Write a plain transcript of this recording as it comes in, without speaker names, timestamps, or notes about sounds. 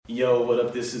Yo, what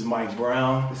up? This is Mike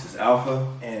Brown. This is Alpha.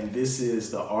 And this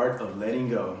is The Art of Letting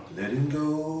Go. Letting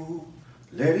go.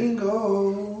 Letting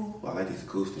go. I like these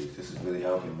acoustics. This is really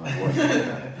helping my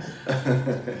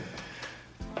voice.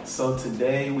 So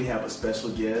today we have a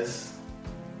special guest.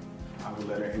 I will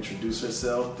let her introduce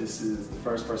herself. This is the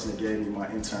first person that gave me my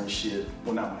internship.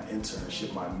 Well, not my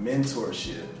internship, my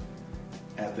mentorship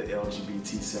at the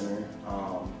LGBT Center.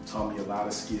 Taught me a lot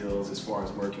of skills as far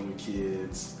as working with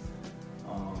kids.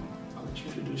 I'll let you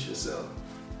introduce yourself.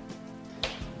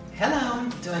 Hello,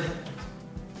 doing it.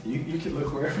 You can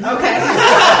look wherever. Okay.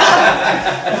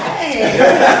 Hey.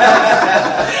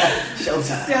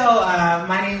 Showtime. So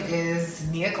my name is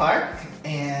Nia Clark,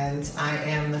 and I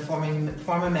am the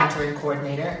former mentoring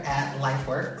coordinator at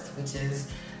LifeWorks, which is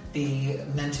the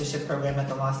mentorship program at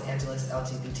the Los Angeles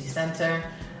LGBT Center.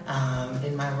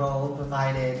 In my role,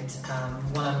 provided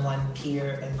one-on-one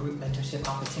peer and group mentorship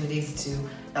opportunities to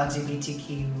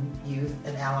LGBTQ youth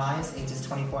and allies ages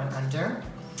 24 and under.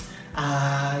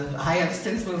 I have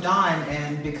since moved on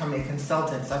and become a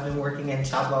consultant. So I've been working in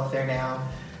child welfare now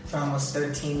for almost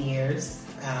 13 years.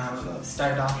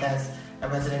 Started off as a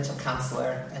residential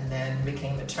counselor and then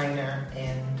became a trainer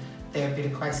in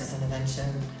therapeutic crisis intervention,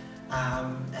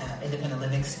 independent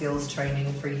living skills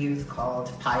training for youth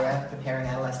called PIA, Preparing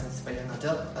Adolescents for Young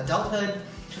Adulthood.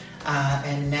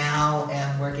 And now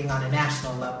am working on a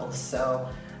national level. So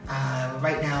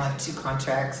right now I have 2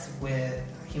 contracts with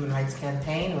Human Rights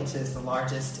Campaign, which is the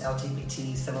largest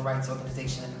LGBT civil rights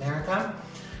organization in America,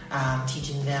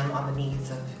 teaching them on the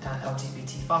needs of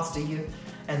LGBT foster youth.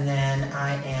 And then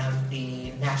I am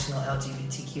the National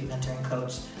LGBTQ Mentoring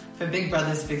Coach for Big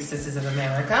Brothers Big Sisters of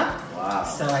America. Wow.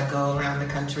 So I go around the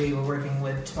country. We're working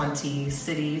with 20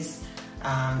 cities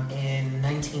in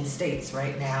 19 states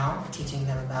right now, teaching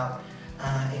them about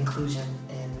inclusion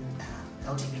in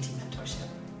LGBT mentorship.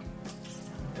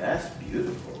 So. That's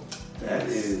beautiful. That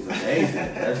is amazing.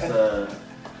 That's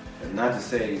not to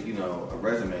say, a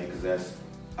resume, because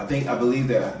I believe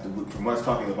that from us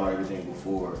talking about everything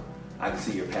before, I can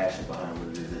see your passion behind what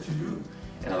it is that you do.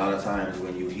 And a lot of times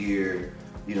when you hear,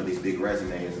 these big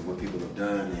resumes of what people have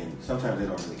done, and sometimes they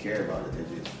don't really care about it.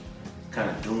 They're just kind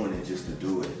of doing it just to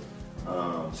do it.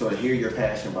 So to hear your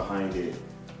passion behind it,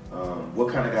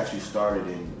 what kind of got you started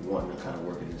in wanting to kind of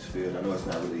work in this field? I know it's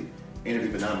not really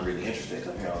interview, but now I'm really interested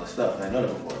because I'm hearing all this stuff and I know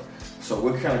that before. So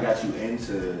what kind of got you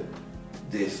into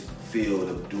this field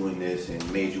of doing this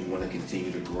and made you want to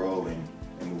continue to grow and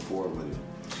move forward with it?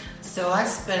 So I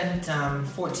spent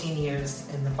 14 years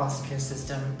in the foster care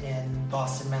system in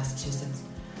Boston, Massachusetts.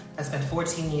 I spent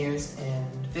 14 years in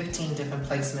 15 different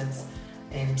placements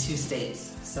in 2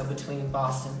 states, so between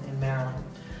Boston and Maryland.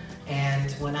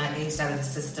 And when I aged out of the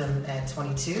system at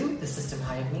 22, the system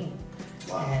hired me.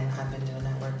 Wow. And I've been doing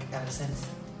that work ever since.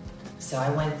 So I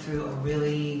went through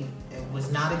it was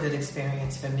not a good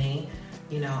experience for me.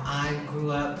 I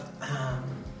grew up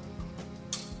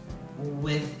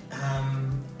with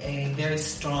a very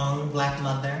strong black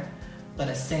mother, but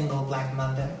a single black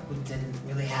mother who didn't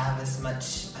really have as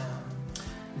much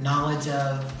knowledge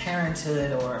of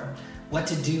parenthood or what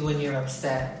to do when you're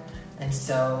upset. And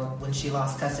so when she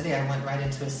lost custody, I went right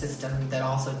into a system that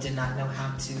also did not know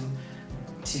how to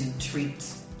treat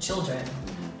children.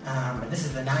 And this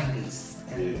is the 90s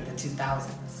and the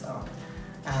 2000s. So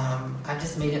I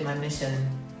just made it my mission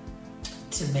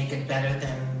to make it better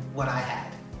than what I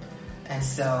had. And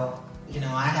so,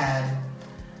 I had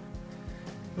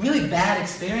really bad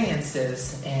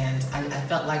experiences, and I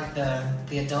felt like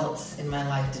the adults in my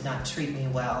life did not treat me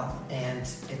well. And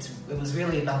it was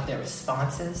really about their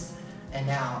responses. And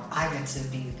now I get to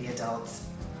be the adult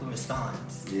who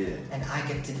responds. Yeah. And I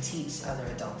get to teach other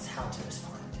adults how to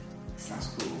respond. So. That's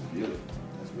cool. Beautiful.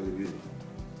 That's really beautiful.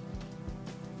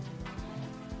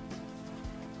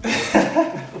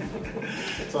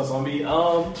 So it's on me.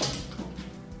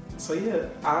 So yeah,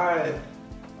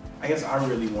 I guess I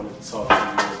really wanted to talk to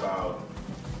you about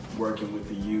working with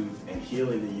the youth and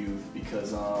healing the youth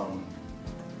because,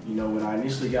 when I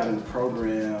initially got in the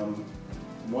program,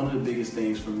 one of the biggest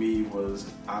things for me was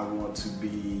I want to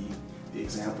be the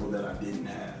example that I didn't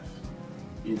have,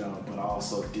 but I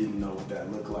also didn't know what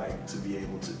that looked like to be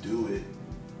able to do it.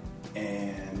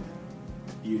 And,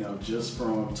 just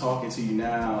from talking to you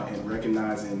now and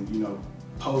recognizing,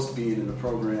 post being in the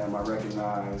program, I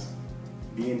recognize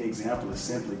being the example is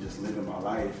simply just living my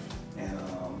life and,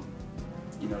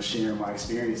 sharing my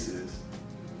experiences.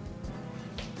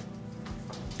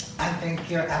 I think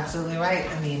you're absolutely right.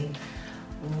 I mean,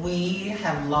 we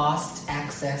have lost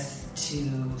access to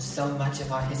so much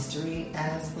of our history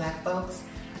as Black folks.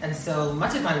 And so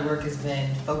much of my work has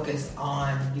been focused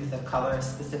on youth of color,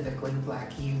 specifically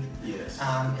Black youth. Yes.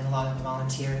 In a lot of the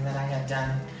volunteering that I have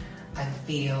done, I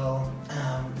feel,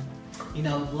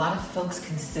 a lot of folks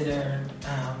consider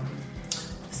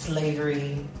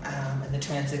slavery and the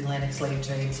transatlantic slave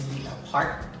trade to be a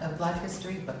part of Black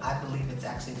history, but I believe it's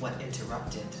actually what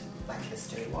interrupted Black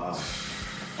history. Wow.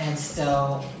 And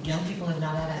so young people have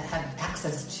not had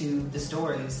access to the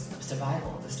stories of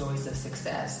survival, the stories of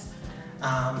success.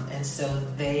 And so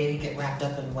they get wrapped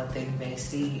up in what they may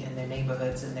see in their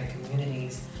neighborhoods and their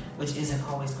communities, which isn't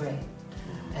always great.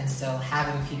 And so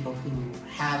having people who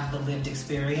have the lived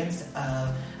experience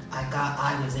of,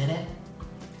 I was in it.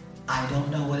 I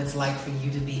don't know what it's like for you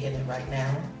to be in it right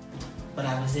now, but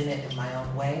I was in it in my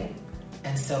own way.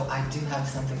 And so I do have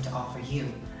something to offer you.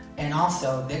 And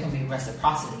also, there can be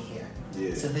reciprocity here.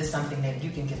 Yeah. So there's something that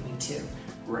you can give me too.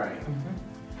 Right.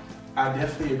 Mm-hmm. I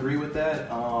definitely agree with that,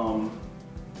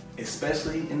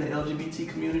 especially in the LGBT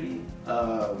community.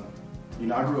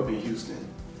 I grew up in Houston,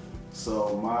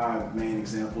 so my main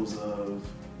examples of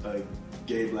a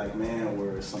gay Black man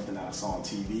were something that I saw on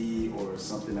TV or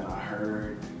something that I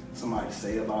heard somebody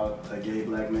say about a gay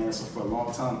Black man. So for a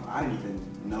long time, I didn't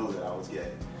even know that I was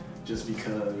gay, just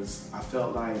because I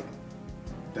felt like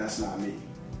that's not me.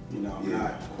 I'm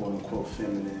not quote unquote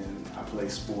feminine. I play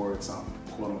sports. I'm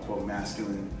quote unquote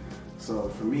masculine. So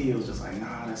for me, it was just like,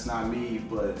 nah, that's not me.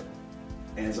 But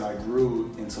as I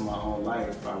grew into my own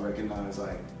life, I recognized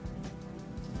like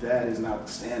that is not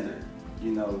the standard.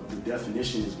 The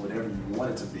definition is whatever you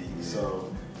want it to be. Yeah.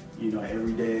 So,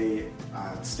 every day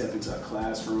I step into a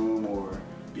classroom or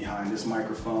behind this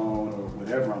microphone or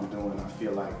whatever I'm doing, I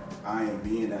feel like I am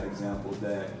being that example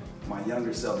that my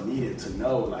younger self needed to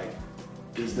know, like,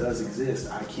 this does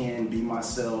exist. I can be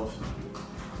myself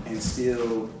and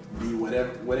still be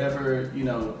whatever,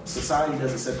 society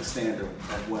doesn't set the standard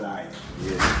of what I am.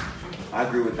 Yeah, I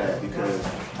agree with that because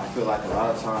I feel like a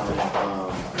lot of times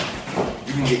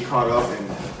you can get caught up in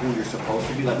who you're supposed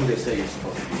to be, like who they say you're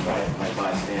supposed to be, right? Like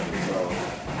by standard. So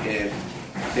if,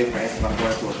 say for instance, I'm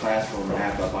going to a classroom and I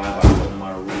have to abide by a certain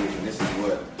amount of rules and this is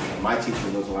what my teacher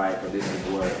looked like or this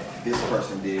is what this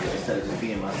person did, instead of just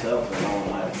being myself and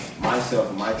allowing myself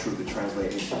and my truth to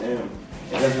translate into them,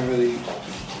 it doesn't really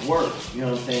work, you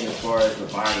know what I'm saying, as far as the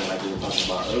binding, like we were talking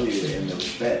about earlier, and the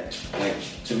respect. Like,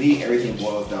 to me, everything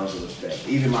boils down to respect.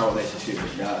 Even my relationship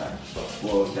with God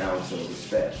boils down to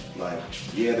respect. Like,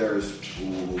 yeah, there's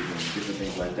rules and different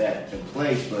things like that in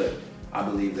place, but I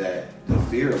believe that the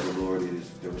fear of the Lord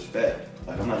is the respect.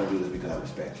 Like, I'm not going to do this because I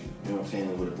respect you. You know what I'm saying,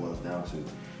 and what it boils down to.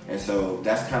 And so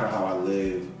that's kind of how I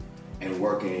live and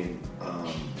working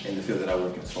in the field that I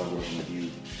work in, as far as working with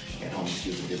youth and homeless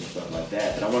youth and different stuff like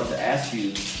that. But I wanted to ask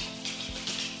you,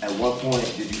 at what point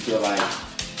did you feel like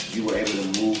you were able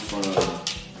to move from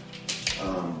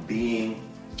being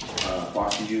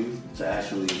foster youth to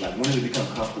actually, like, when did it become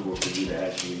comfortable for you to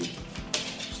actually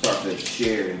start to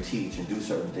share and teach and do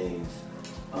certain things?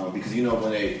 Because when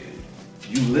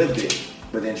you lived it,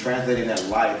 but then translating that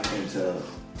life into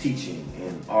teaching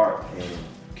and art and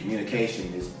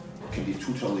communication can be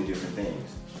two totally different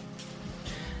things.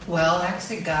 Well, I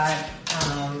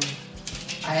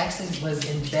actually was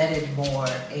embedded more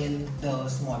in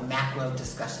those more macro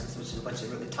discussions, which is what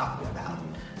you're really talking about.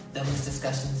 Those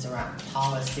discussions around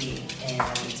policy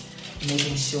and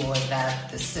making sure that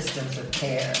the systems of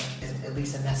care, at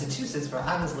least in Massachusetts where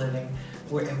I was living,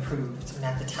 were improved. And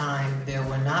at the time, there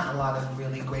were not a lot of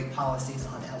really great policies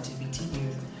on LGBT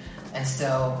youth. And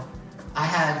so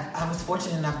I was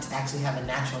fortunate enough to actually have a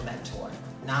natural mentor,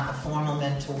 not a formal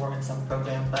mentor in some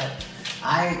program, but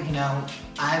I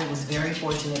was very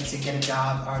fortunate to get a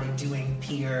job already doing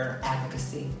peer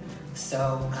advocacy.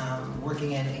 So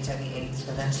working in HIV/AIDS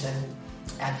prevention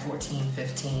at 14,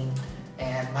 15,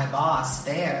 and my boss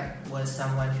there was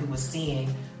someone who was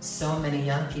seeing so many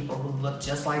young people who looked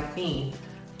just like me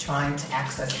trying to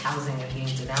access housing and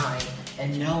being denied,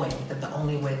 and knowing that the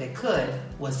only way they could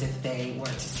was if they were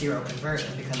to seroconvert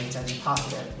and become HIV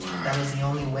positive. That was the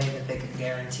only way that they could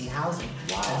guarantee housing.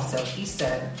 Wow. And so he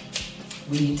said,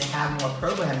 we need to have more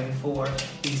programming for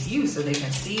these youth so they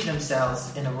can see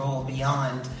themselves in a role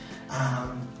beyond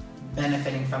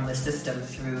benefiting from the system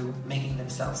through making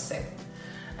themselves sick.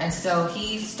 And so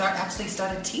he actually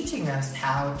started teaching us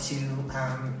how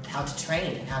to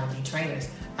train and how to be trainers,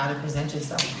 how to present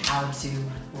yourself, how to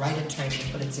write a training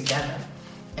and put it together.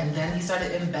 And then he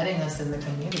started embedding us in the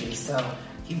community. So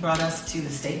he brought us to the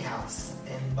State House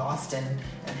in Boston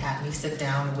and had me sit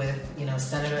down with,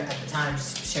 Senator at the time,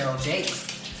 Cheryl Jakes,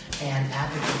 and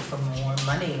advocate for more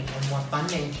money and more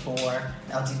funding for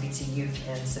LGBT youth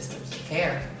in systems of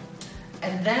care.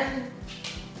 And then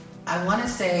I want to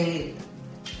say,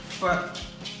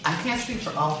 I can't speak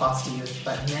for all foster youth,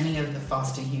 but many of the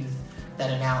foster youth that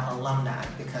are now alumni,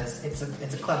 because it's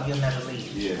a club you'll never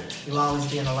leave. Yeah. You'll always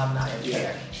be an alumni of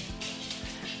there.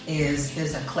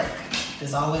 There's a click.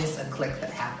 There's always a click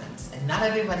that happens. And not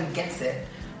everybody gets it,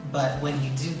 but when you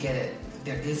do get it,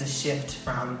 there is a shift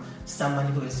from someone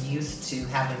who is used to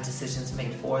having decisions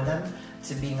made for them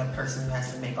to being a person who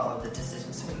has to make all of the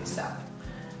decisions for yourself.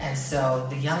 And so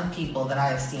the young people that I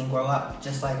have seen grow up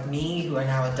just like me, who are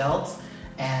now adults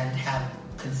and have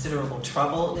considerable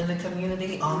trouble in the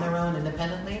community on their own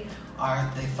independently,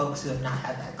 are the folks who have not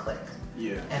had that click.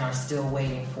 Yeah. And are still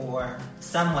waiting for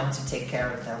someone to take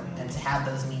care of them and to have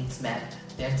those needs met.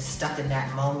 They're stuck in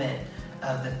that moment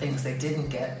of the things they didn't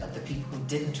get, of the people who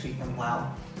didn't treat them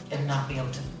well, and not been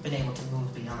able to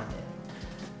move beyond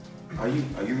it. Are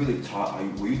you really taught?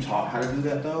 Were you taught how to do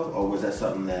that though, or was that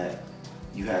something that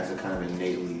you had to kind of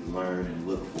innately learn and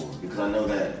look for? Because I know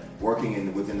that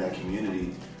working within that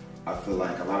community, I feel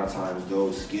like a lot of times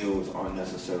those skills aren't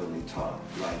necessarily taught,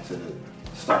 like to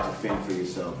start to fend for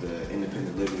yourself, the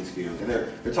independent living skills. And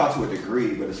they're taught to a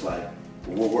degree, but it's like,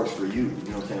 well, what works for you? You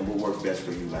know what I'm saying? What works best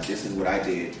for you? Like, this is what I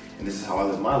did, and this is how I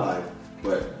live my life.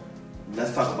 But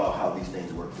let's talk about how these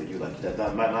things work for you. Like,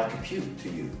 that might not compute to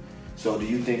you. So do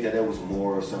you think that there was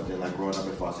more or something like growing up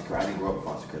in foster care? I didn't grow up in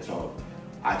foster care, so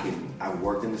I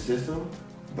worked in the system,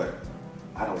 but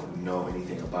I don't know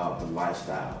anything about the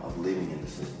lifestyle of living in the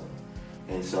system.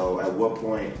 And so at what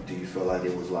point do you feel like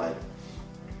it was like,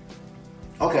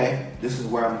 okay, this is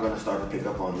where I'm going to start to pick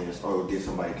up on this, or did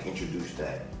somebody introduce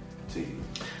that to you?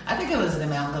 I think it was an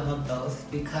amalgam of both,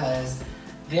 because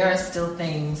there are still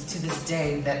things to this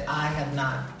day that I have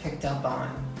not picked up on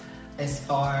as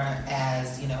far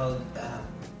as,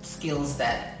 skills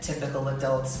that typical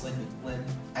adults would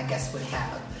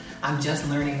have. I'm just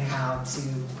learning how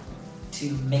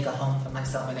to make a home for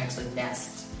myself and actually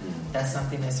nest. Mm-hmm. That's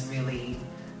something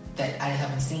that I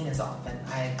haven't seen as often.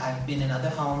 I've been in other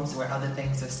homes where other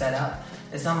things are set up.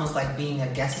 It's almost like being a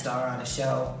guest star on a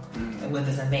show where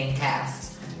there's a main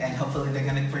cast, and hopefully they're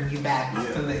going to bring you back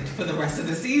for the rest of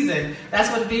the season.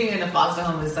 That's what being in a foster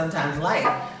home is sometimes like.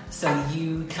 So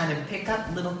you kind of pick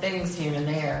up little things here and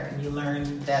there, and you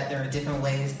learn that there are different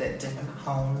ways that different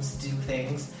homes do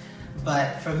things.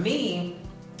 But for me,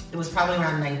 it was probably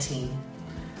around 19.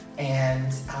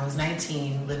 And I was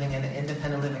 19, living in an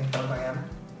independent living program.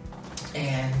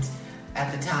 And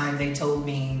at the time, they told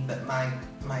me that my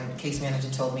case manager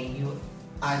told me,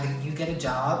 either you get a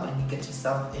job and you get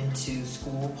yourself into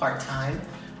school part-time,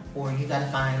 or you got to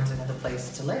find another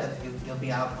place to live. You'll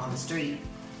be out on the street.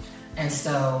 And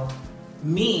so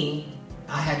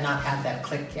I had not had that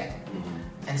click yet.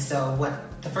 Mm-hmm. And so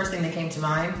the first thing that came to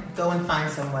mind, go and find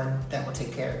someone that will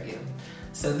take care of you.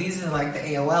 So these are like the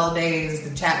AOL days,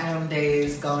 the chat room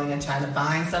days, going and trying to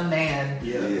find some man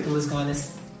who was going to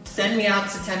send me out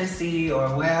to Tennessee or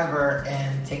wherever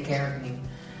and take care of me.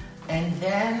 And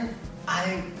then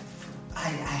I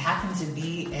happened to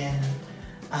be in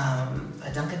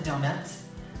a Dunkin' Donuts,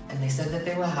 and they said that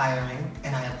they were hiring,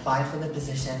 and I applied for the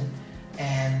position,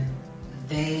 and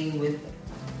they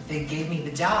gave me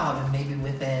the job, and maybe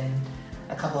within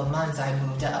a couple of months I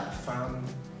moved up from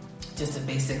just a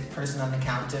basic person on the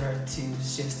counter to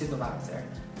shift supervisor,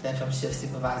 then from shift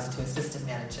supervisor to assistant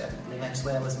manager, and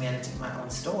eventually I was managing my own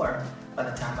store by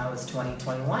the time I was 20,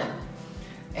 21.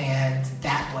 And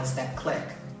that was that click,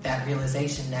 that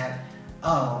realization that,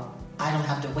 I don't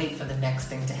have to wait for the next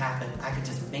thing to happen. I could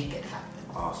just make it happen.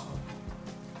 Awesome.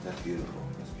 That's beautiful.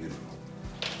 That's beautiful.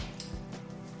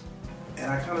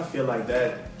 And I kind of feel like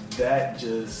that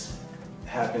just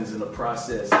happens in the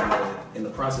process, in the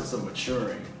process of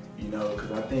maturing,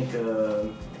 because I think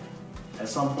at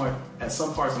some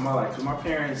parts of my life, because my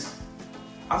parents,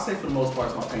 I'll say for the most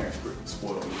part, my parents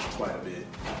spoiled me quite a bit.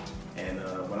 And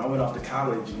when I went off to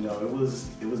college, it was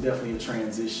definitely a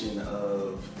transition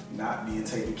of not being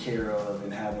taken care of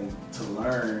and having to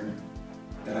learn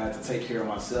that I had to take care of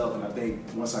myself. And I think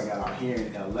once I got out here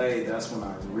in LA, that's when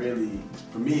I really,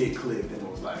 for me, it clicked, and it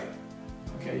was like,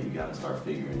 okay, you got to start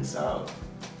figuring this out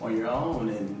on your own,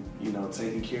 and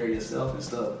taking care of yourself and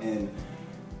stuff. And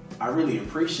I really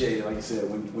appreciate it. Like you said,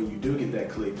 when you do get that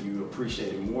click, you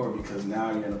appreciate it more, because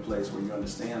now you're in a place where you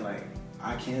understand, like,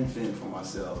 I can fend for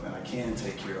myself and I can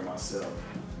take care of myself.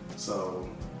 So,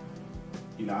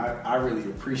 I really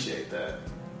appreciate that.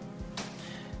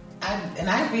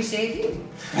 I appreciate you.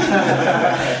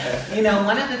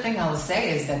 One other thing I will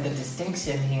say is that the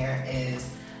distinction here is,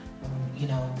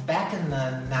 back in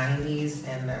the 90s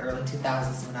and the early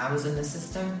 2000s when I was in the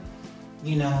system,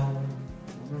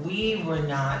 we were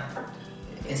not,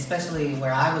 especially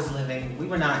where I was living, we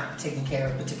were not taken care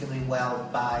of particularly well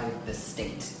by the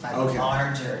state, by the Okay.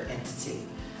 larger entity.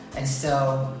 And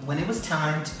so when it was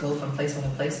time to go from placement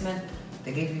to placement,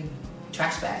 they gave you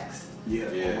trash bags.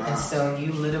 Yeah. Yeah. Wow. And so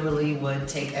you literally would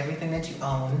take everything that you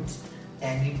owned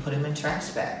and you put them in trash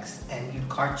bags, and you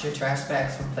cart your trash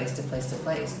bags from place to place to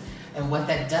place. And what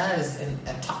that does, and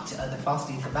I've talked to other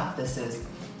foster youth about this, is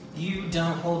you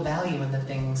don't hold value in the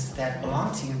things that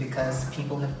belong to you because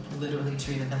people have literally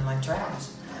treated them like trash.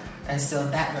 And so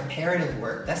that reparative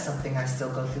work, that's something I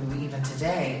still go through even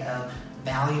today, of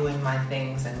valuing my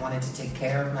things and wanting to take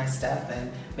care of my stuff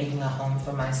and making a home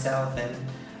for myself and,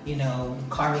 you know,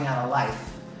 carving out a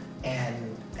life and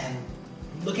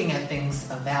looking at things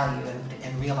of value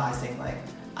and realizing, like,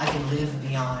 I can live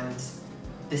beyond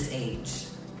this age.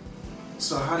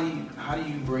 So how do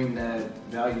you bring that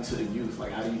value to the youth?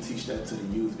 Like, how do you teach that to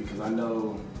the youth? Because I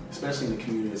know, especially in the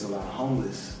community, there's a lot of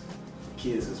homeless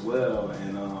kids as well,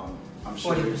 and I'm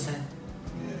sure 40%.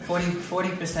 Yeah.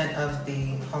 40% of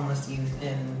the homeless youth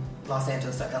in Los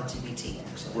Angeles are LGBT,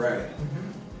 actually. Right.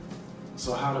 Mm-hmm.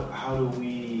 So how do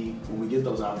we, when we get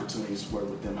those opportunities to work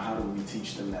with them, how do we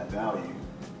teach them that value?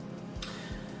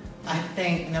 I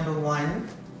think, number one,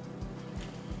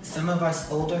 some of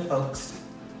us older folks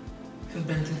who've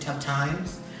been through tough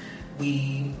times,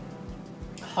 we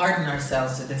harden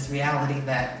ourselves to this reality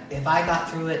that if I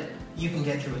got through it, you can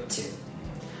get through it too.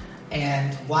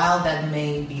 And while that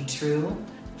may be true,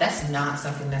 that's not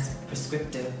something that's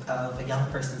prescriptive of a young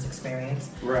person's experience.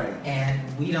 Right. And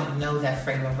we don't know that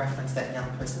frame of reference that young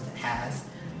person has.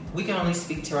 We can only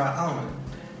speak to our own.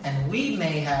 And we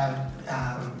may have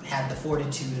had the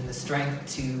fortitude and the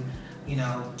strength to, you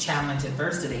know, challenge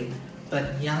adversity,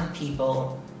 but young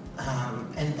people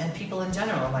and people in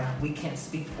general, like, we can't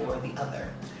speak for the other.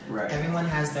 Right. Everyone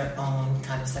has their own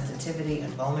kind of sensitivity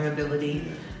and vulnerability.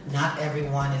 Yeah. Not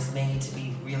everyone is made to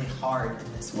be really hard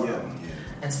in this world. Yeah.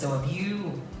 And so if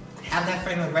you have that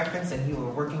frame of reference and you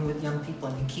are working with young people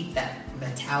and you keep that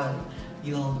mentality,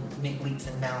 you'll make leaps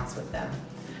and bounds with them.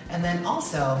 And then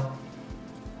also,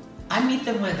 I meet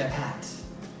them where they're at.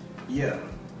 Yeah.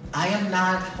 I am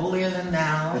not holier than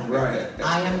thou. Right.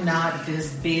 I am not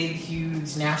this big,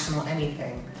 huge national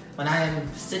anything. When I am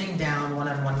sitting down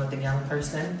one-on-one with a young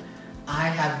person, I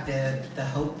have the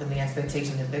hope and the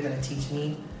expectation that they're going to teach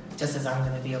me just as I'm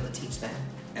going to be able to teach them.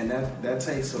 And that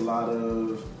takes a lot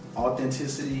of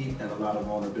authenticity and a lot of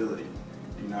vulnerability.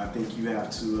 You know, I think you have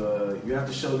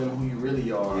to show them who you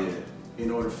really are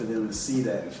in order for them to see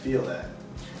that and feel that.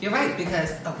 You're right,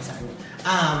 because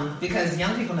because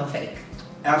young people know fake.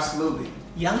 Absolutely.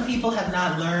 Young people have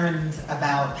not learned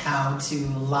about how to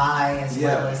lie as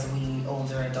well as we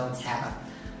older adults have.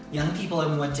 Young people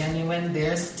are more genuine.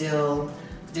 They're still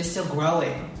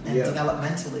growing and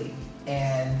developmentally,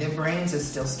 and their brains are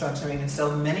still structuring. And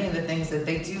so many of the things that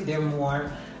they do, they're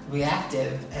more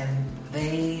reactive, and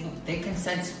they can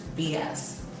sense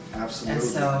BS. Absolutely. And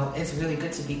so it's really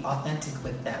good to be authentic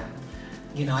with them.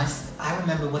 You know, I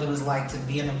remember what it was like to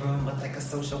be in a room with like a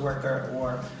social worker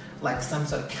or like some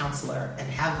sort of counselor and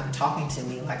have them talking to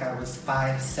me like I was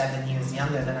 5-7 years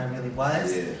younger than I really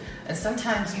was. Yeah. And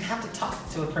sometimes you have to talk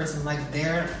to a person like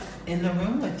they're in the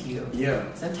room with you.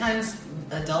 Yeah. Sometimes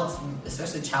adults,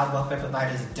 especially child welfare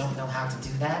providers, don't know how to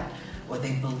do that, or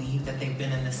they believe that they've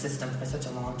been in the system for such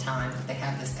a long time that they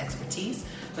have this expertise.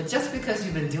 But just because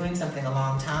you've been doing something a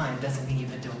long time doesn't mean you've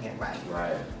been doing it right.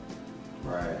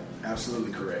 Right.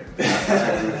 Absolutely correct. I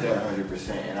agree with that 100%.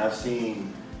 And I've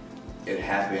seen it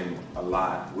happen a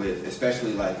lot with,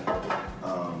 especially like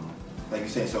you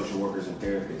said, social workers and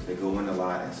therapists. They go in a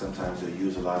lot, and sometimes they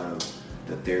use a lot of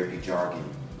the therapy jargon,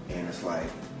 and it's like,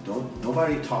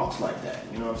 nobody talks like that.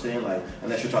 You know what I'm saying? Like,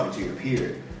 unless you're talking to your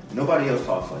peer, nobody else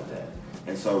talks like that.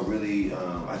 And so, really,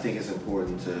 I think it's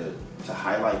important to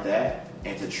highlight that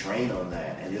and to train on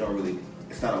that. And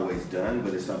it's not always done,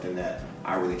 but it's something that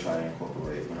I really try to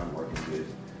incorporate when I'm working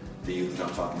with the youth that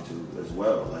I'm talking to as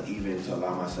well. Like, even to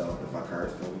allow myself, if I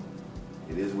curse them,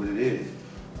 it is what it is.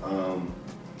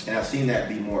 And I've seen that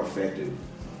be more effective,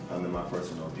 in my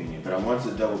personal opinion. But I want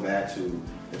to double back to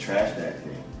the trash bag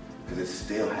thing, because it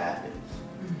still happens.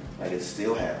 Like, it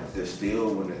still happens. There's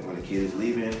still, when a kid is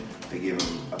leaving, they give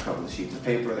them a couple of sheets of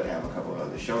paper that have a couple of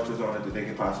other shelters on it that they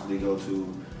could possibly go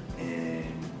to,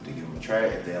 and they give them a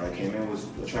trash. If they only came in with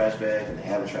a trash bag, and they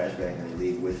have a trash bag, and they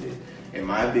leave with it. And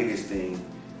my biggest thing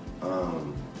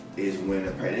is when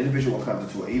an individual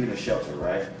comes into even a shelter,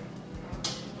 right?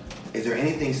 Is there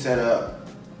anything set up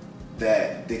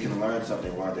that they can learn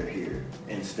something while they're here,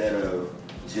 instead of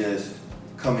just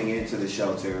coming into the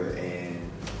shelter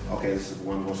and, okay, this is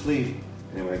when I'm going to sleep,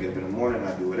 and then when I get up in the morning,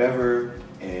 I do whatever,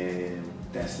 and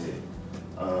That's it.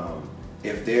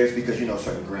 If there's, because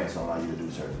certain grants allow you to do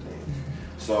certain things.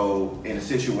 So in a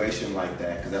situation like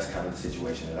that, because that's kind of the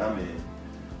situation that I'm in,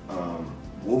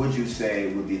 what would you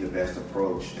say would be the best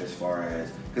approach as far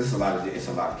as, because it's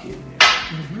a lot of kids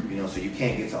in there, so you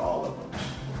can't get to all of them.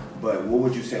 But what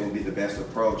would you say would be the best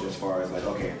approach as far as like,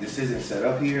 okay, this isn't set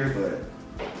up here,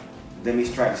 but let me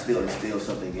try to still instill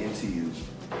something into you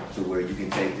to where you can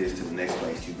take this to the next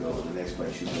place you go, the next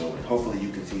place you go, and hopefully you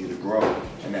continue to grow,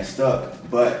 and that's stuck,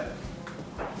 but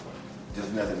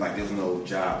there's nothing, like there's no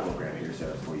job program here set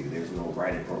up for you, there's no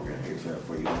writing program here set up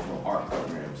for you, there's no art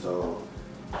program, so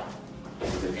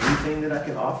is there anything that I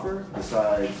can offer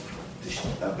besides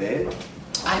a bed?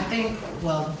 I think,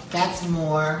 well, that's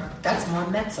more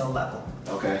mezzo level.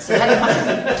 Okay. So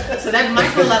that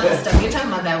micro level stuff, you're talking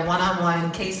about that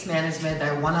one-on-one case management,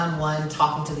 that one-on-one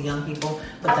talking to the young people,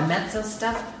 but the mezzo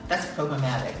stuff, that's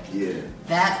programmatic. Yeah.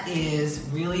 That is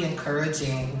really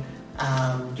encouraging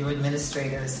your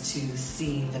administrators to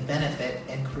see the benefit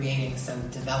in creating some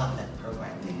development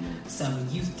programming, some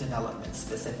youth development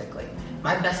specifically.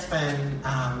 My best friend,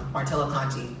 Martello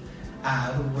Conti,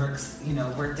 who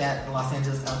worked at the Los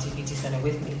Angeles LGBT Center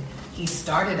with me, he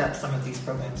started up some of these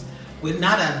programs with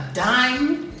not a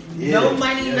dime, no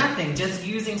money, nothing, just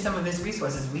using some of his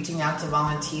resources, reaching out to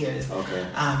volunteers,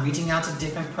 reaching out to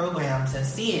different programs and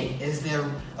seeing, is there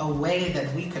a way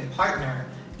that we could partner,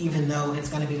 even though it's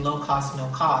going to be low cost, no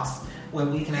cost, where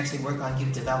we can actually work on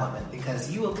youth development,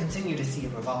 because you will continue to see a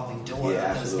revolving door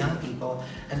of those young people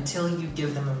until you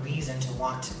give them a reason to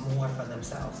want more for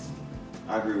themselves.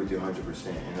 I agree with you 100%,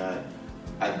 and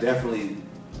I definitely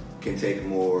can take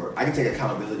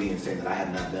accountability in saying that I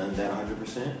have not done that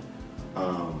 100%.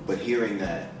 But hearing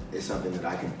that is something that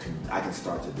I can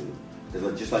start to do.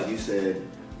 Because just like you said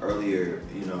earlier,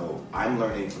 I'm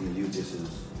learning from the youth just as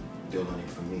they're learning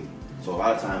from me. So a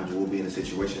lot of times we'll be in a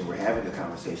situation where we're having a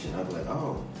conversation. I'll be like,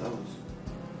 oh, that was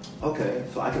okay.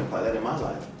 So I can apply that in my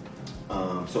life.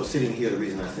 So sitting here, the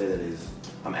reason I say that is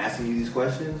I'm asking you these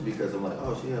questions because I'm like,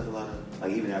 oh, she has a lot of,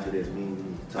 like, even after this,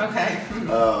 okay.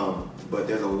 But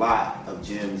there's a lot of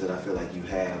gems that I feel like you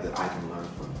have that I can learn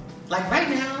from. Like right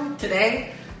now,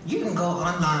 today, you can go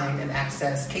online and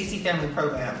access Casey Family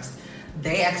Programs.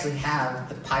 They actually have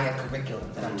the PIA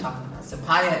curriculum that I'm talking about. So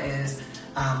PIA is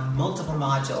multiple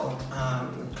module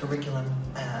curriculum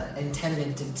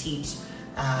intended to teach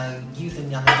youth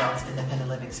and young adults independent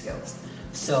living skills.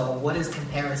 So what is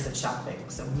comparison shopping?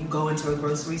 So when you go into a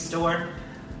grocery store,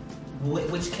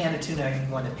 which can of tuna are you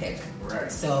going to pick? Right.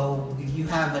 So you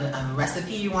have a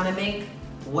recipe you want to make,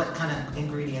 what kind of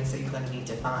ingredients are you going to need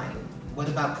to find? What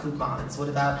about coupons? What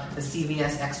about the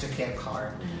CVS Extra Care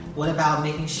card? What about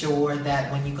making sure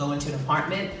that when you go into an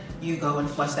apartment, you go and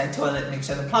flush that toilet, make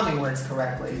sure the plumbing works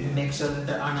correctly, you make sure that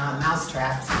there are not mouse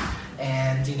traps,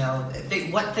 and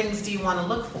what things do you want to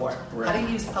look for? Right. How do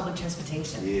you use public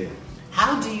transportation? Yeah.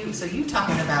 So you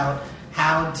talking about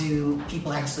how do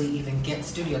people actually even get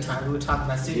studio time? We were talking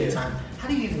about studio time. How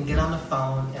do you even get on the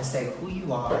phone and say who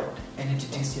you are and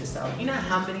introduce yourself? You know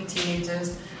how many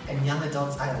teenagers and young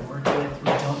adults I have worked with who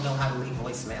don't know how to leave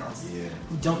voicemails,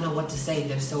 who don't know what to say.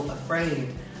 They're so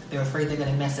afraid. They're afraid they're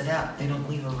going to mess it up. They don't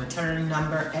leave a return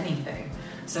number, anything.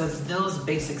 So it's those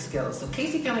basic skills. So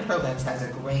Casey Family Programs has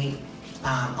a great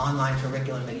online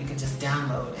curriculum that you can just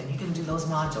download, and you can do those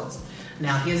modules.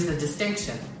 Now, here's the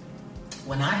distinction.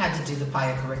 When I had to do the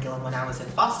PIA curriculum when I was in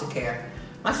foster care,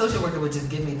 my social worker would just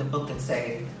give me the book and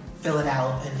say, fill it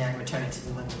out, and then return it to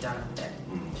me when you're done with it.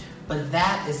 But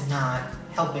that is not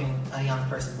helping a young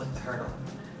person with the hurdle.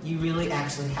 You really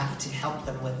actually have to help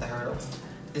them with the hurdles.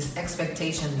 This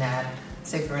expectation that,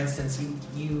 say for instance,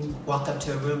 you walk up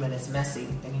to a room and it's messy,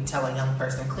 and you tell a young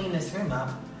person, clean this room up,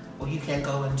 well, you can't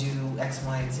go and do X,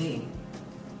 Y, and Z.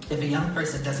 If a young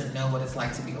person doesn't know what it's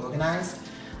like to be organized,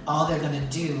 all they're going to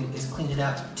do is clean it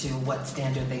up to what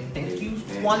standard they think you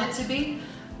want it to be,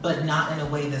 but not in a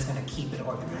way that's going to keep it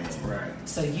organized. Right.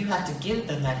 So you have to give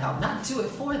them that help, not do it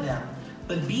for them,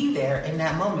 but be there in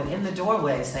that moment, in the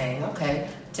doorway, saying, okay,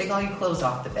 take all your clothes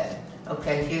off the bed.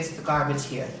 Okay, here's the garbage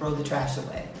here. Throw the trash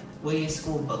away. Where are your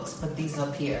school books? Put these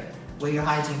up here. Where are your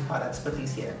hygiene products? Put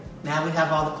these here. Now we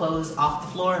have all the clothes off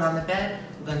the floor and on the bed.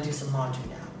 We're going to do some laundry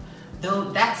now.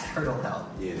 Though that's hurdle help.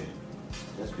 Yeah,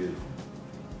 that's beautiful.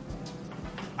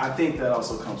 I think that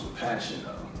also comes with passion,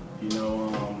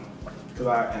 though. Because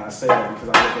I say that because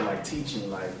I look at like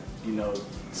teaching,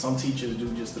 some teachers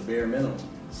do just the bare minimum.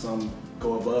 Some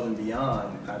go above and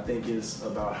beyond. I think it's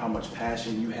about how much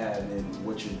passion you have in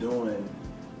what you're doing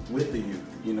with the youth.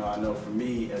 I know for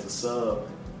me as a sub,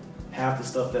 half the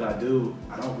stuff that I do,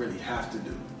 I don't really have to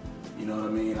do. You know what I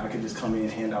mean? I can just come in,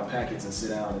 hand out packets, and sit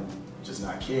down and just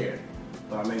not care.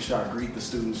 But I make sure I greet the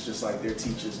students just like their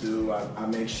teachers do. I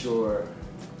make sure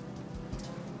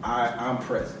I'm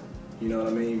present. You know what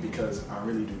I mean? Because I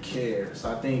really do care.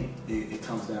 So I think it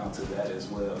comes down to that as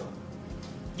well.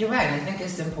 You're right. I think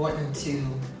it's important to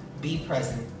be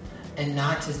present, and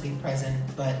not just be present,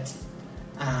 but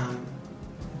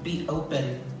be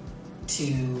open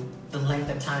to the length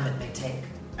of time it may take.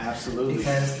 Absolutely.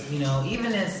 Because,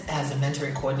 even as a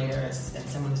mentoring coordinator and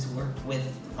someone who's worked with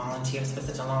volunteers for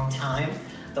such a long time,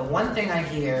 the one thing I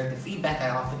hear, the feedback I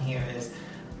often hear is,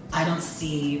 I don't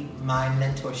see my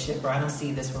mentorship, or I don't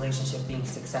see this relationship being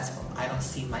successful. I don't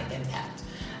see my impact.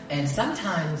 And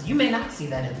sometimes you may not see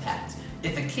that impact.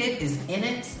 If a kid is in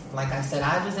it, like I said,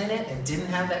 I was in it and didn't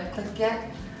have that click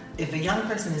yet. If a young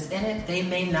person is in it, they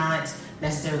may not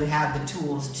necessarily have the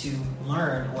tools to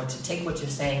learn or to take what you're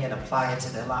saying and apply it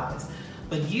to their lives.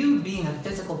 But you being a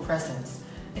physical presence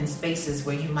in spaces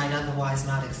where you might otherwise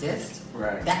not exist,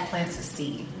 right, that plants a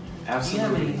seed.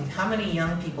 Absolutely. How many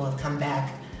young people have come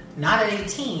back, not at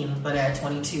 18, but at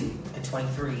 22 and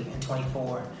 23 and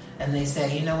 24, and they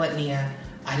say, you know what, Nia,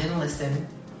 I didn't listen.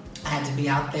 I had to be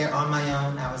out there on my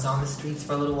own. I was on the streets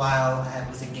for a little while. I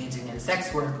was engaging in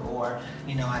sex work, or,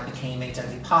 I became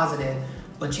HIV positive.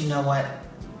 But you know what?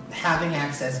 Having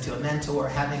access to a mentor,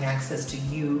 having access to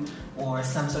you, or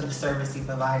some sort of service you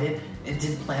provided, it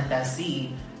did plant that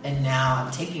seed. And now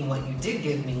I'm taking what you did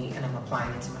give me and I'm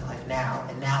applying it to my life now.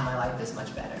 And now my life is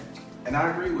much better. And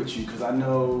I agree with you, because I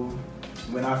know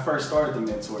when I first started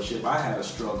the mentorship, I had a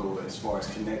struggle as far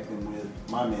as connecting with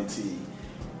my mentee.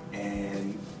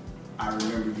 And I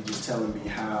remember you just telling me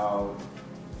how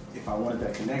if I wanted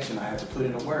that connection, I had to put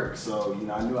in the work. So,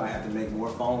 I knew I had to make more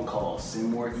phone calls, send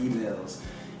more emails.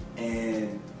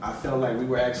 And I felt like we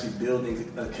were actually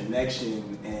building a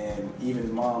connection. And even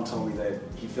his mom told me that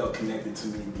he felt connected to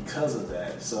me because of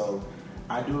that. So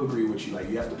I do agree with you. Like,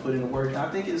 you have to put in the work. And I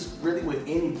think it's really with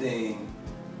anything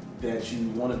that you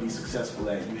want to be successful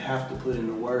at. You have to put in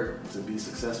the work to be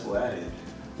successful at it.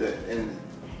 And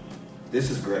this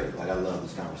is great. Like, I love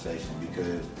this conversation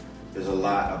because there's a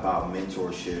lot about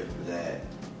mentorship that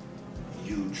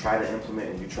you try to implement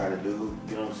and you try to do.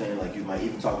 You know what I'm saying? Like, you might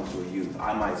even talking to a youth.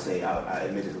 I might say, I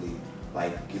admittedly,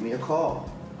 like, give me a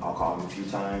call. I'll call them a few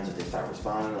times. If they start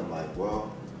responding, I'm like, well,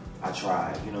 I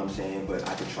tried. You know what I'm saying? But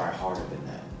I can try harder than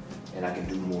that, and I can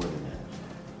do more than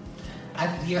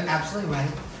that. You're absolutely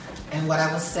right. And what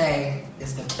I will say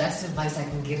is the best advice I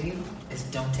can give you is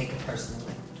don't take it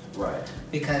personally. Right.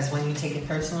 Because when you take it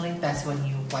personally, that's when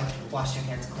you wash your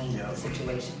hands clean of the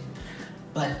situation.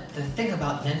 But the thing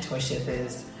about mentorship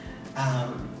is,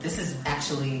 this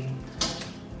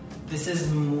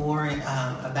is more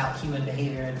about human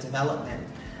behavior and development.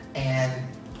 And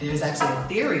there's actually a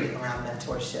theory around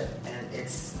mentorship, and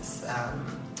it's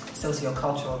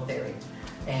sociocultural theory.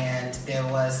 And there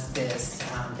was this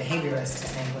behaviorist,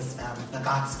 his name was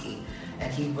Vygotsky,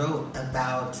 and he wrote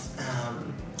about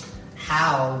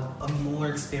how a more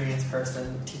experienced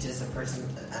person teaches a person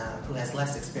who has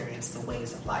less experience the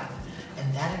ways of life.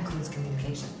 And that includes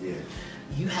communication. Yeah.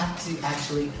 You have to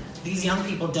actually, these young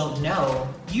people don't know.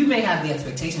 You may have the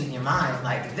expectation in your mind,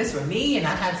 like, if this were me and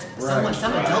I had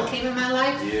some adult came in my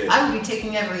life, I would be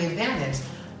taking every advantage.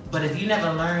 But if you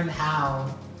never learned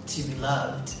how to be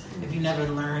loved, if you never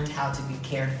learned how to be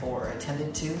cared for or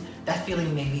attended to, that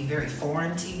feeling may be very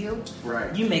foreign to you.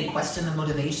 Right. You may question the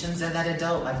motivations of that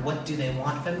adult, like, what do they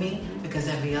want from me? Because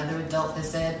every other adult has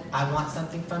said, I want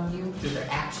something from you, through their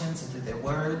actions, or through their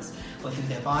words, or through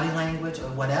their body language, or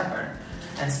whatever.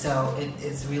 And so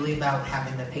it's really about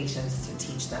having the patience to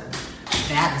teach them.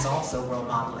 That is also role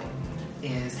modeling,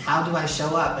 is how do I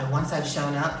show up? And once I've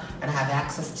shown up and I have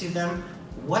access to them,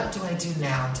 what do I do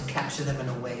now to capture them in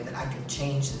a way that I can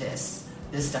change this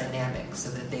dynamic so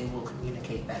that they will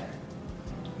communicate better?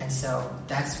 And so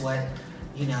that's what,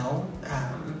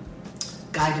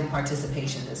 guided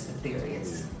participation is the theory.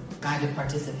 It's guided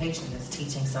participation is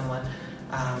teaching someone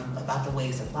about the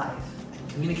ways of life. And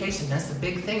communication, that's a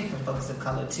big thing for folks of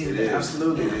color too. It is.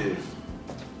 Absolutely. It is.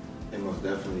 It most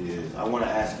definitely is. I want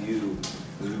to ask you,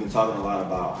 because we've been talking a lot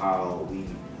about how we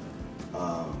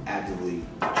actively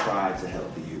try to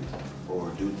help the youth or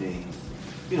do things,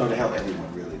 to help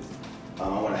everyone really. I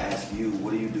want to ask you,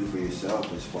 what do you do for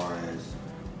yourself as far as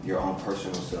your own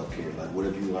personal self-care? Like, what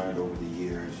have you learned over the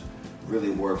years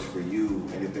really works for you?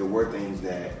 And if there were things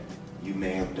that you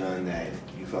may have done that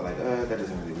you felt like, that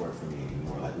doesn't really work for me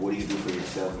anymore. Like, what do you do for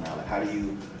yourself now? Like, how do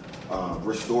you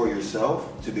restore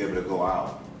yourself to be able to go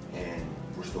out and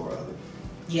restore others?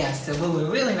 Yes, so what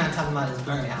we're really not talking about is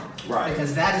burnout. Right.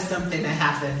 Because that is something that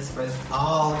happens for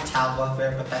all child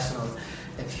welfare professionals.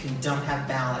 if you don't have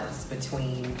balance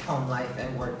between home life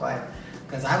and work life.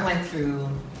 Because I went through,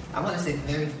 I want to say the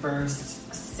very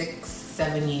first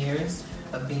 6-7 years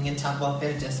of being in top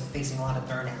welfare, just facing a lot of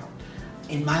burnout.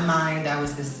 In my mind, I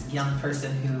was this young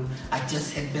person who I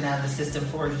just had been out of the system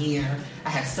for a year. I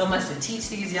had so much to teach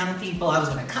these young people. I was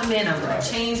going to come in, I was going to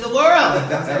change the world. I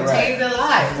was going to change their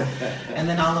lives. And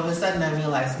then all of a sudden I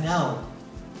realized, no,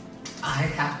 I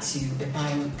have to, if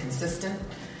I'm consistent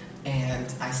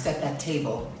and I set that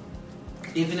table,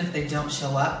 even if they don't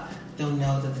show up, they'll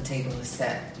know that the table is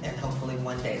set. And hopefully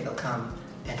one day they'll come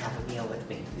and have a meal with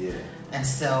me. Yeah. And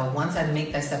so once I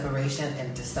make that separation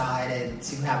and decided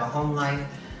to have a home life,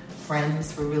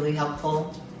 friends were really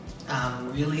helpful.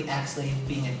 Really actually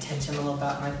being intentional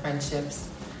about my friendships,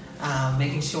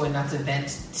 making sure not to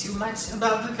vent too much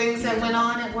about the things that went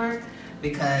on at work,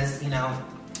 because, you know,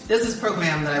 there's this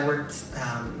program that I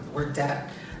worked at,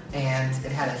 and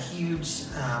it had a huge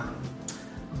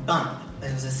bump.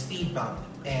 It was a speed bump,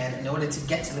 and in order to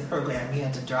get to the program, you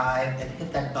had to drive and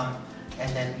hit that bump, and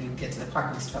then you get to the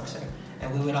parking structure.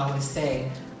 And we would always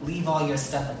say, leave all your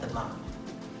stuff at the bump.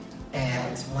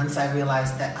 And once I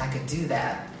realized that I could do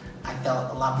that, I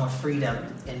felt a lot more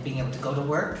freedom in being able to go to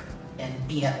work and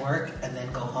be at work and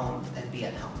then go home and be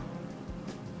at home.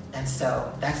 And so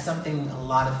that's something a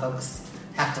lot of folks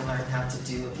have to learn how to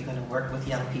do if you're going to work with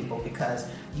young people, because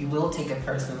you will take it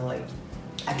personally.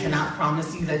 I cannot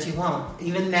promise you that you won't.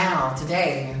 Even now,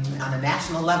 today, on a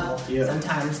national level,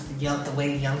 sometimes the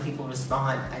way young people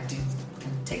respond, I do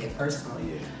can take it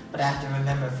personally. Yeah. But I have to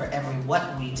remember, for every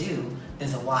what we do,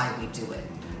 there's a why we do it.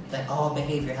 That all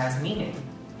behavior has meaning,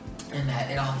 and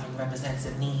that it often represents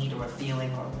a need or a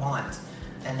feeling or a want.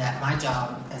 And that my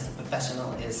job as a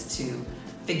professional is to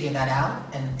figure that out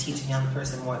and teach a young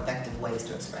person more effective ways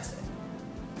to express it.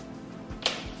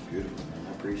 Beautiful, man.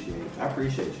 I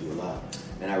appreciate you a lot.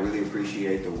 And I really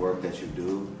appreciate the work that you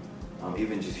do.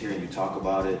 Even just hearing you talk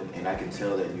about it, and I can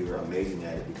tell that you're amazing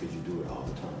at it because you do it all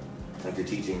the time. Like you're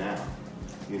teaching now,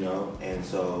 you know? And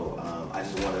so I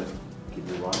just want to give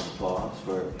you a round of applause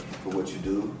for what you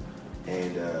do,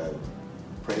 and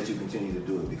pray that you continue to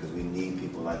do it, because we need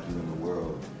people like you in the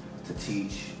world to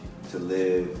teach, to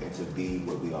live, and to be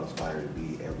what we all aspire to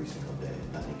be every single day.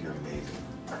 And I think you're amazing.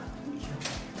 Thank you.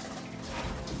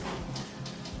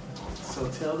 So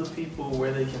tell the people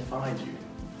where they can find you.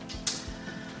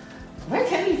 Where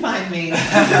can you find me? I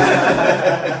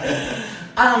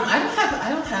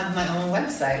don't have my own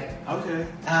website. Okay.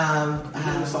 You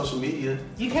can do social media.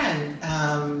 You can.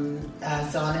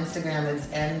 So on Instagram it's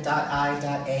n.i.a.clark.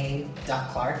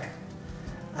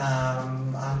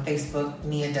 On Facebook,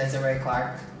 Nia Desiree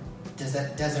Clark.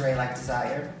 Desiree like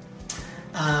desire.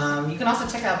 You can also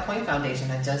check out Point Foundation.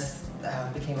 I just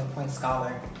became a Point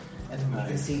Scholar. And you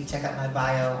can check out my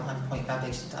bio on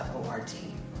pointfoundation.org. Nice.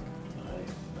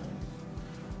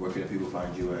 Where can people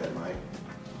find you at, Mike?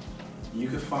 You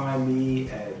can find me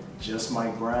at Just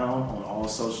Mike Brown on all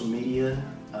social media.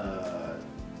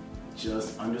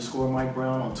 Just_Mike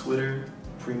Brown on Twitter.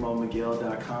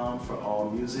 PrimoMiguel.com for all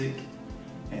music.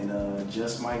 And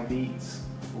Just Mike Beats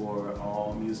for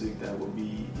all music that will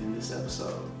be in this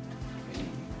episode.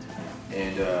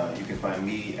 And you can find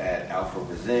me at Alpha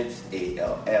Presents,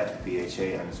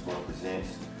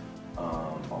 ALFBHA_presents,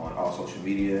 on all social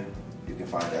media. You can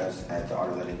find us at the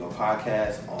Art of Letting Go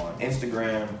podcast on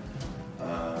Instagram,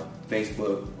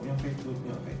 Facebook. We on Facebook?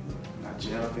 We on Facebook. Not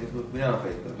yet on Facebook. We're not on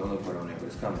Facebook. Don't look for it on there, but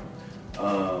it's coming.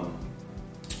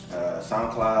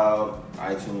 SoundCloud,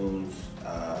 iTunes,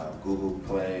 Google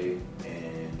Play,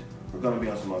 and we're going to be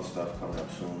on some other stuff coming up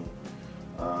soon.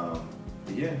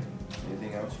 But yeah.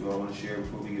 Anything else you all want to share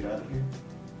before we get out of here?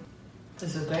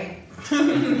 This is great.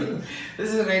 This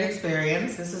is a great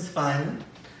experience. This is fun.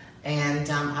 And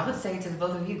I would say to the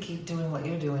both of you, keep doing what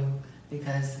you're doing,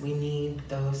 because we need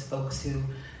those folks who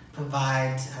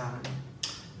provide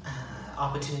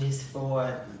opportunities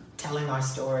for telling our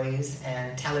stories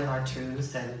and telling our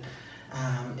truths. And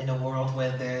in a world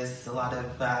where there's a lot of,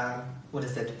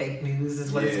 fake news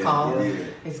is what it's called. Yeah.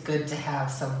 It's good to have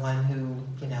someone who,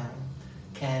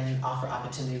 can offer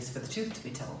opportunities for the truth to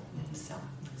be told. So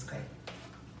that's great.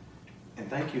 And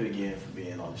thank you again for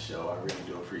being on the show. I really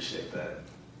do appreciate that.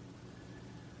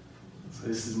 So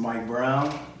this is Mike Brown.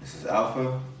 This is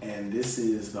Alpha. And this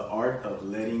is The Art of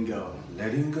Letting Go.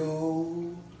 Letting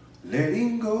go.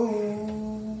 Letting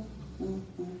go. Ooh,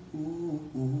 ooh, ooh,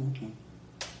 ooh.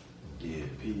 Yeah,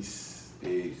 peace.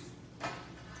 Peace.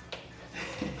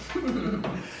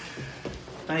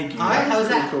 Thank you. All right, how was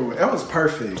that? Cool. That was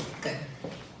perfect. Good.